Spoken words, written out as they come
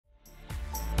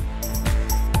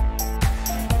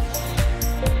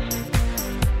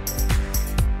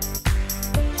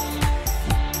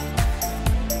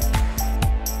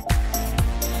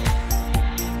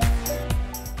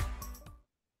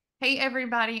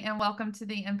everybody, and welcome to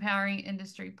the Empowering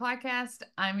Industry Podcast.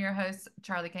 I'm your host,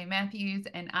 Charli K. Matthews,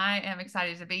 and I am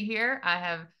excited to be here. I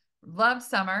have loved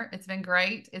summer. It's been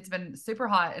great. It's been super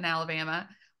hot in Alabama,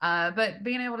 but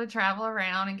being able to travel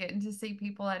around and getting to see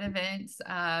people at events,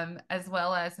 as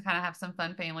well as kind of have some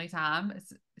fun family time,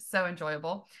 it's so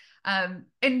enjoyable.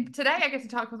 And today I get to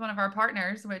talk with one of our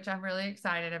partners, which I'm really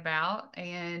excited about.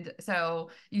 And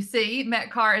so you see,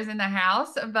 METCAR is in the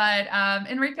house, but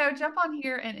Enrico, jump on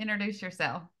here and introduce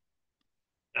yourself.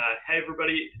 Hey,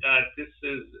 everybody. This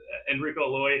is Enrico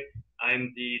Aloi.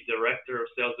 I'm the Director of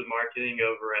Sales and Marketing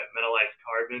over at Metallized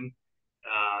Carbon.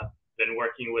 Been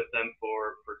working with them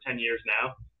for 10 years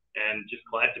now, and just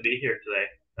glad to be here today.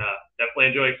 Definitely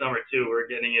enjoying summer, too. We're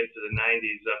getting into the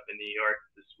 90s up in New York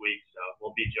this week, so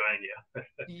we'll be joining you.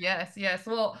 Yes, yes.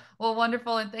 Well,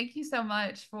 wonderful. And thank you so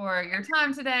much for your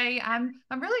time today. I'm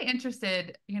really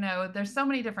interested, there's so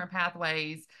many different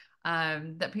pathways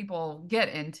that people get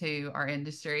into our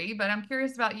industry, but I'm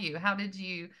curious about you. How did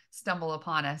you stumble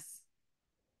upon us?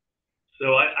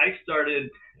 So I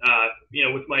started,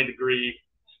 with my degree,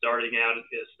 starting out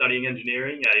studying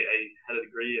engineering. I had a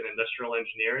degree in industrial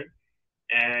engineering,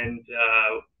 and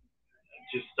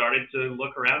just started to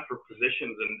look around for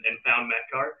positions and found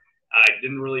METCAR. I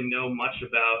didn't really know much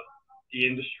about the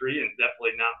industry and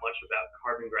definitely not much about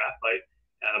carbon graphite.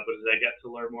 But as I got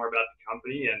to learn more about the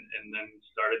company and then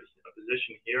started a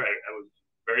position here, I was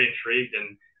very intrigued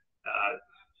and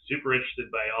super interested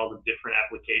by all the different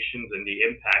applications and the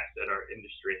impacts that our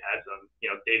industry has on,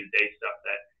 day-to-day stuff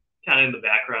that kind of in the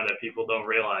background that people don't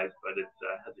realize, but it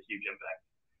has a huge impact.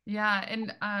 Yeah,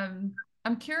 and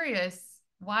I'm curious,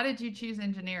 why did you choose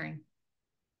engineering?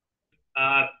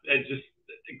 Just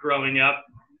growing up,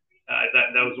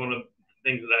 that was one of the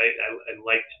things that I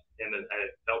liked and that I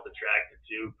felt attracted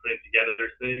to, putting together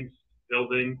things,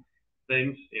 building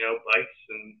things, bikes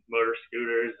and motor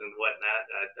scooters and whatnot.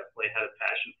 I definitely had a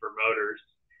passion for motors.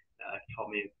 Call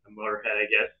me a motorhead, I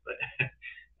guess. But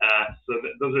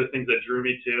those are the things that drew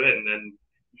me to it, and then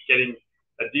getting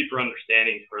a deeper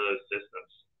understanding for those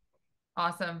systems.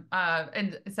 Awesome.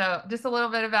 And so just a little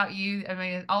bit about you. I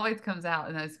mean, it always comes out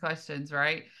in those questions,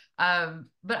 right?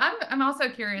 But I'm also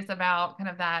curious about kind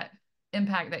of that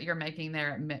impact that you're making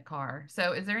there at METCAR.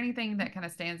 So is there anything that kind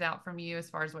of stands out from you as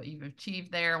far as what you've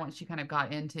achieved there once you kind of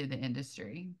got into the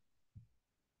industry?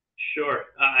 Sure.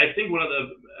 I think one of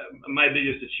my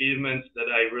biggest achievements that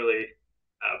I really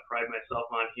pride myself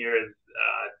on here is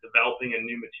developing a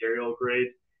new material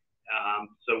grade.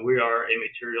 So we are a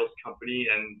materials company,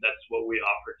 and that's what we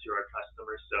offer to our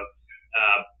customers. So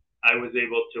I was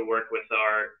able to work with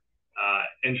our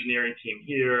engineering team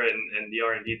here and the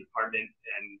R&D department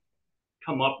and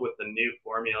come up with a new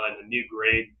formula and a new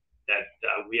grade that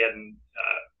we hadn't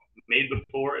made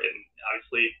before. And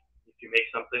obviously, if you make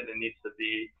something, it needs to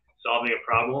be solving a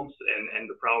problem. And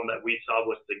the problem that we solved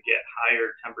was to get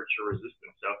higher temperature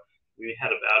resistance. So we had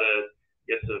about a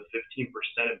 15%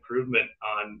 improvement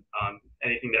on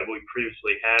anything that we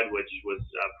previously had, which was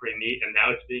pretty neat. And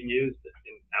now it's being used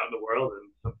out in the world and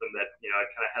something that, I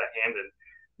kind of had a hand in.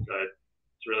 So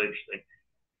it's really interesting.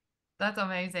 That's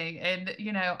amazing. And,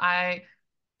 I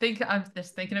think I'm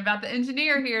just thinking about the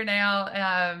engineer here now.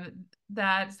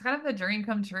 That's kind of the dream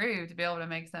come true to be able to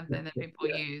make something that people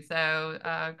Yeah. use. So,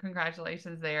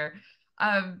 congratulations there.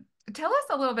 Tell us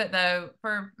a little bit though,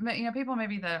 for people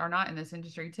maybe that are not in this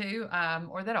industry too,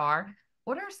 or that are.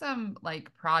 What are some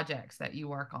like projects that you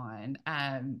work on,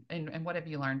 and what have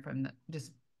you learned from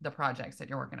just the projects that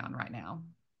you're working on right now?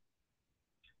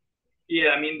 Yeah,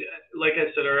 I mean, like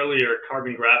I said earlier,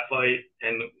 carbon graphite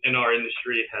and in our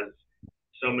industry has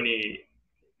so many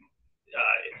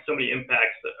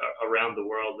impacts around the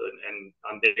world and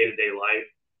on day-to-day life.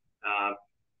 Uh,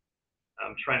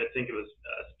 I'm trying to think of a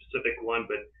specific one,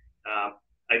 but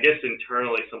I guess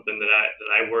internally something that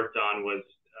I worked on was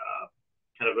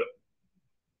kind of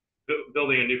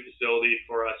building a new facility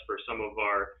for us for some of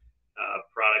our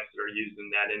products that are used in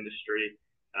that industry.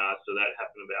 So that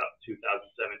happened about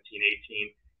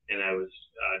 2017-18, and I was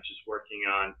just working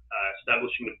on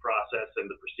establishing the process and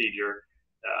the procedure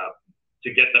to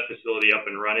get that facility up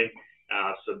and running.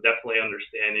 So definitely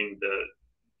understanding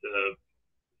the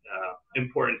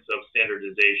importance of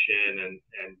standardization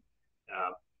and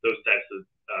those types of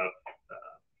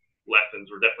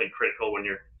lessons were definitely critical when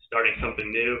you're starting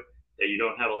something new that you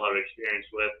don't have a lot of experience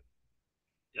with.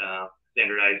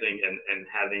 Standardizing and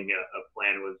having a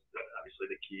plan was obviously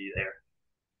the key there.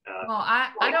 Well,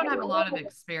 I don't have a lot of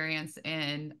experience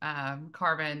in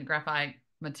carbon graphite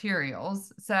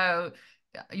materials, so,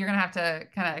 you're going to have to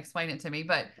kind of explain it to me.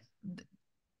 But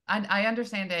I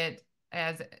understand it.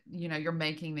 as you know, you're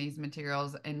making these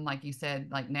materials, and like you said,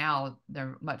 like now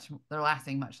they're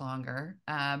lasting much longer.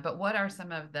 But what are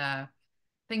some of the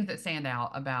things that stand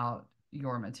out about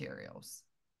your materials?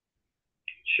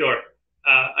 Sure.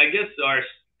 I guess our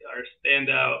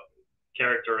standout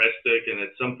characteristic, and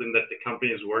it's something that the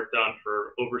company has worked on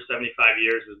for over 75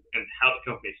 years, and how the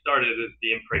company started, is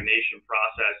the impregnation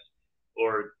process,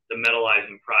 or the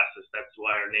metallizing process. That's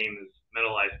why our name is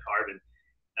Metallized Carbon.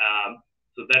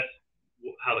 So that's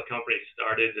how the company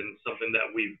started, and something that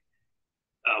we've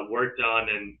worked on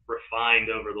and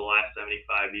refined over the last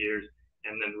 75 years.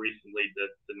 And then recently, the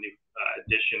new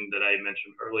addition that I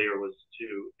mentioned earlier was to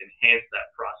enhance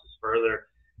that process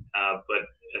further. But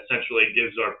essentially, it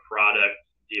gives our product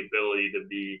the ability to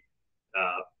be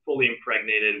fully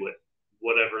impregnated with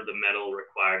whatever the metal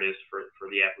required is for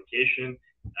the application.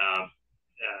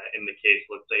 In the case,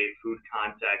 let's say, food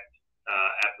contact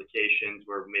applications,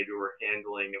 where maybe we're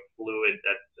handling a fluid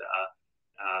that's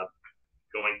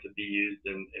going to be used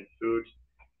in food.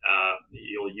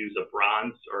 You'll use a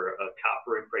bronze or a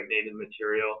copper impregnated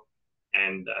material,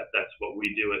 and that's what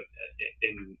we do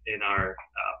in our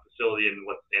facility. And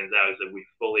what stands out is that we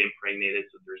fully impregnate it,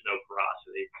 so there's no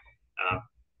porosity.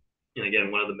 And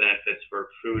again, one of the benefits for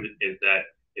food is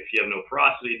that if you have no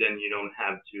porosity, then you don't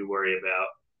have to worry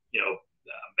about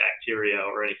bacteria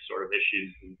or any sort of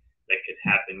issues that could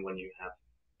happen when you have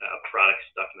products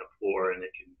stuck in a floor, and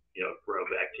it can grow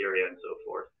bacteria and so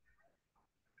forth.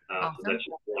 Awesome. So that's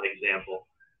just one example.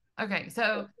 Okay,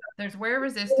 so there's wear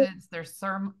resistance, there's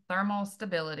thermal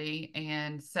stability,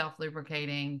 and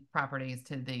self-lubricating properties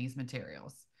to these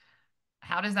materials.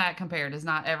 How does that compare? Does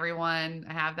not everyone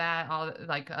have that? All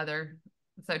like other,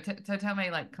 so tell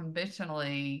me, like,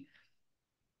 conventionally,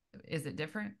 is it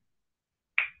different?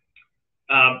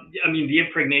 I mean, the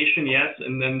impregnation, yes,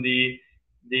 and then the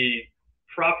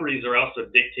properties are also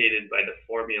dictated by the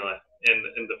formula, and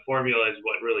the formula is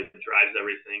what really drives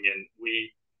everything. And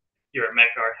we here at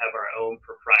METCAR have our own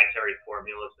proprietary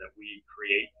formulas that we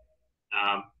create.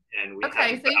 And we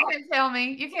okay, have so you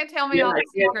can't tell me all I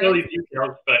the can't tell you secrets.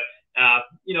 details, but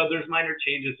there's minor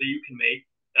changes that you can make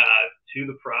to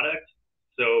the product.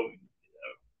 So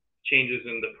changes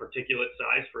in the particulate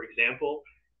size, for example,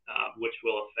 which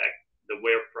will affect the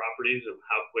wear properties of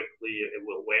how quickly it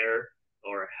will wear,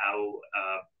 or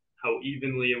how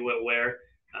evenly it will wear,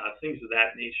 things of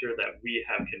that nature that we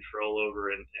have control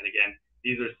over. And again,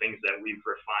 these are things that we've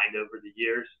refined over the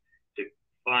years to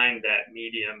find that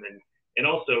medium, and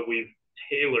also we've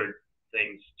tailored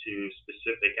things to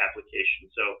specific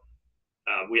applications. So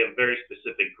we have very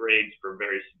specific grades for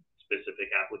very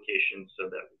specific applications, so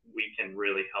that we can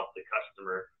really help the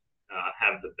customer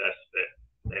have the best fit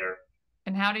there.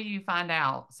 And how do you find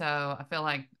out? So I feel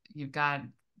like they've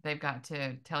got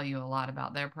to tell you a lot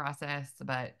about their process,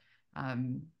 but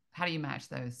how do you match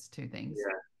those two things?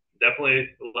 Yeah, definitely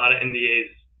a lot of NDAs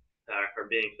are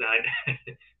being signed,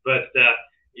 but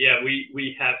yeah,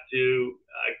 we have to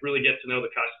really get to know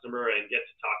the customer and get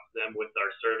to talk to them with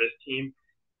our service team.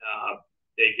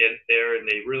 They get there and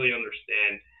they really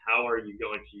understand how are you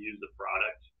going to use the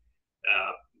product,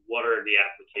 what are the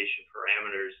application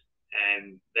parameters,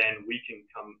 and then we can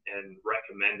come and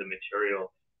recommend a material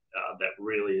that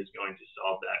really is going to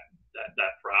solve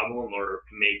that problem, or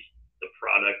make the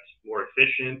product more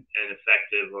efficient and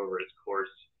effective over its course,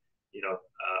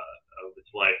 of its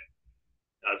life.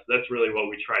 So that's really what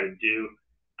we try to do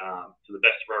to the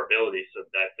best of our ability, so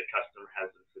that the customer has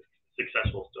a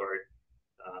successful story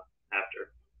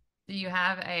after. Do you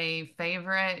have a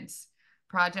favorite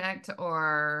project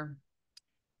or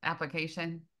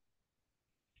application?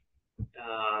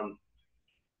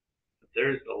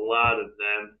 There's a lot of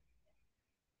them.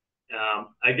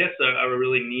 I guess a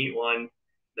really neat one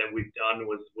that we've done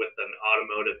was with an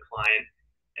automotive client,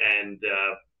 and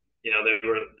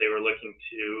they were looking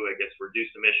to, I guess, reduce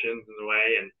emissions in a way,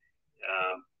 and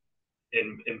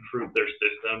improve their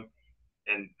system,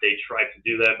 and they tried to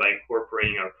do that by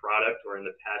incorporating our product, where in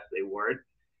the past they weren't.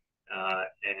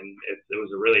 And it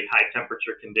was a really high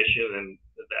temperature condition, and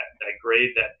that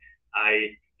grade that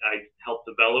I helped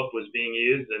develop was being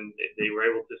used, and they were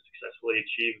able to successfully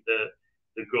achieve the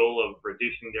goal of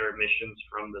reducing their emissions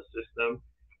from the system,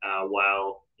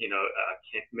 while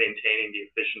maintaining the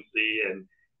efficiency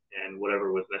and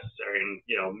whatever was necessary, and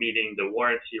meeting the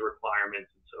warranty requirements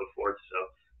and so forth. So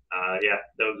yeah,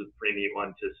 that was a pretty neat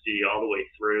one to see all the way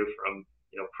through from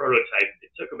prototype.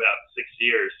 It took about 6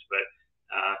 years, but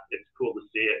it's cool to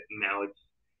see it, and now it's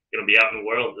going to be out in the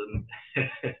world, and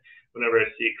whenever I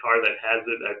see a car that has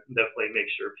it, I definitely make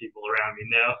sure people around me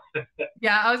know.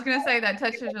 Yeah, I was gonna say that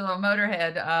touches your little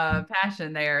Motorhead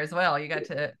passion there as well. You got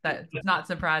to that's not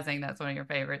surprising. That's one of your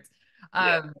favorites.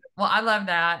 Yeah. Well, I love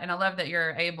that, and I love that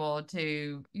you're able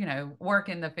to, work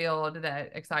in the field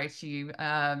that excites you,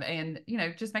 and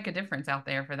just make a difference out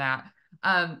there for that.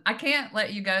 I can't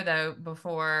let you go though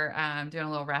before doing a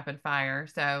little rapid fire.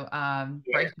 So Sure.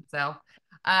 brace yourself.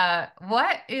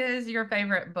 What is your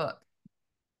favorite book?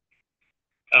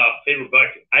 Favorite book?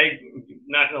 I'm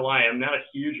not gonna lie, I'm not a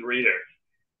huge reader.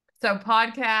 So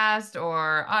podcast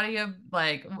or audio,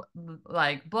 like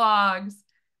blogs,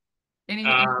 any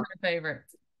Uh, of your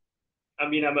favorites? I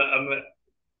mean,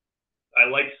 I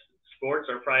like sports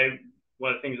are probably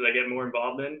one of the things that I get more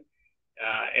involved in.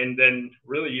 And then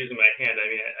really using my hand. I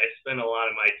mean, I spend a lot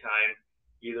of my time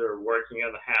either working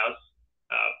on the house,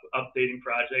 updating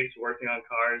projects, working on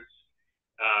cars.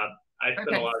 I spend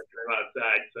a Okay. lot of time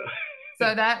outside. So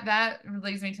So that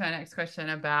leads me to my next question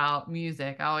about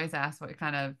music. I always ask what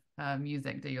kind of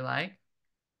music do you like?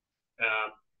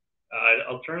 um,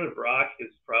 alternative rock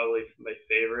is probably my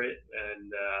favorite,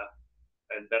 and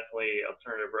definitely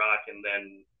alternative rock, and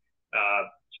then uh,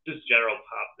 just general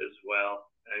pop as well.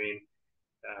 I mean,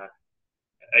 uh,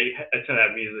 I tend to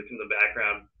have music in the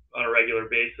background on a regular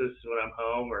basis when I'm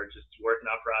home or just working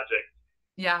on projects.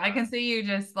 Yeah, I can see you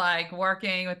just like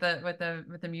working with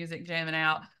the music jamming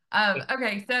out.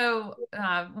 Okay, so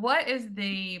what is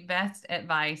the best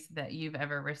advice that you've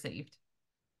ever received?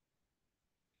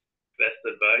 Best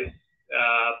advice,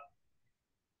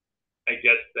 I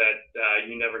guess that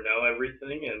you never know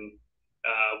everything, and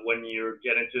when you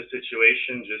get into a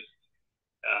situation, just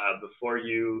before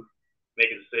you make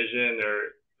a decision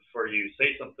or before you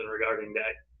say something regarding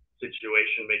that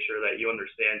situation, make sure that you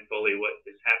understand fully what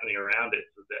is happening around it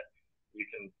so that you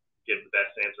can give the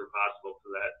best answer possible to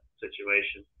that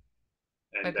situation.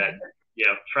 And that,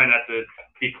 Okay. try not to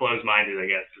be closed minded, I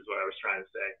guess, is what I was trying to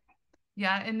say.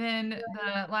 Yeah, and then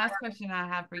the last question I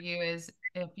have for you is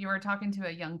if you were talking to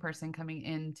a young person coming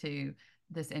into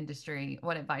this industry,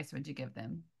 what advice would you give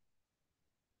them?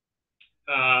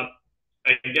 Uh,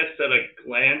 I guess at a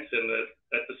glance and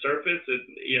at the surface,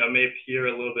 it may appear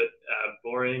a little bit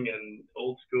boring and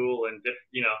old school and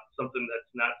something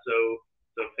that's not so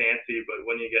fancy. But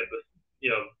when you get this,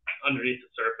 underneath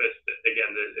the surface,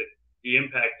 again, the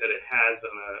impact that it has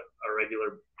on a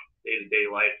regular day to day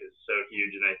life is so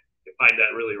huge, and I find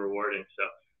that really rewarding. So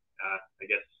I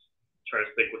guess try to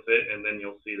stick with it, and then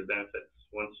you'll see the benefits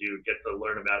once you get to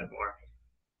learn about it more.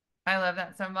 I love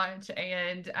that so much,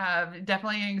 and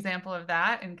definitely an example of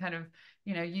that, and kind of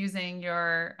using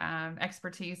your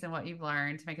expertise and what you've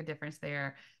learned to make a difference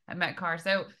there at METCAR.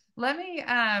 So let me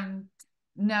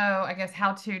know, I guess,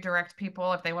 how to direct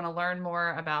people if they want to learn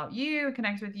more about you,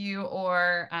 connect with you,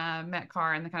 or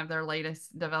METCAR and the kind of their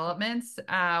latest developments.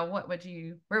 Where would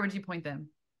you point them?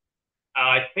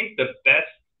 I think the best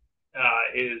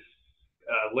is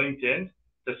LinkedIn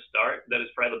to start. That is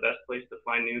probably the best place to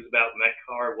find news about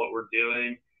METCAR, what we're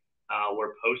doing.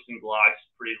 We're posting blogs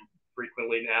pretty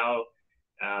frequently now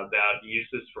about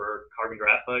uses for carbon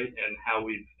graphite and how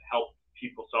we've helped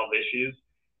people solve issues.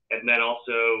 And then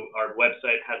also our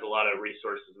website has a lot of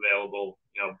resources available,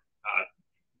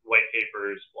 white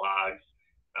papers, blogs,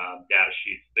 data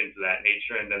sheets, things of that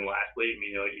nature. And then lastly,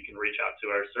 you can reach out to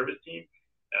our service team.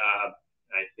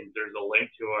 I think there's a link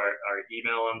to our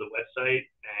email on the website,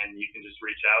 and you can just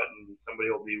reach out, and somebody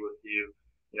will be with you,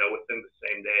 within the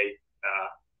same day.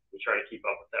 We try to keep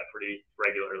up with that pretty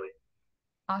regularly.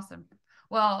 Awesome.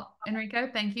 Well, Enrico,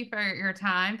 thank you for your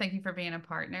time. Thank you for being a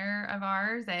partner of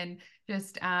ours. And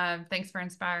just thanks for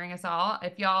inspiring us all.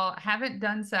 If y'all haven't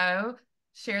done so,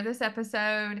 share this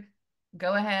episode.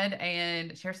 Go ahead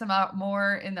and share some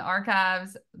more in the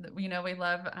archives. We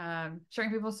love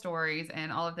sharing people's stories,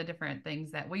 and all of the different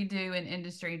things that we do in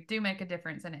industry do make a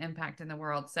difference and impact in the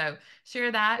world. So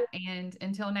share that. And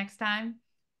until next time,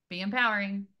 be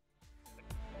empowering.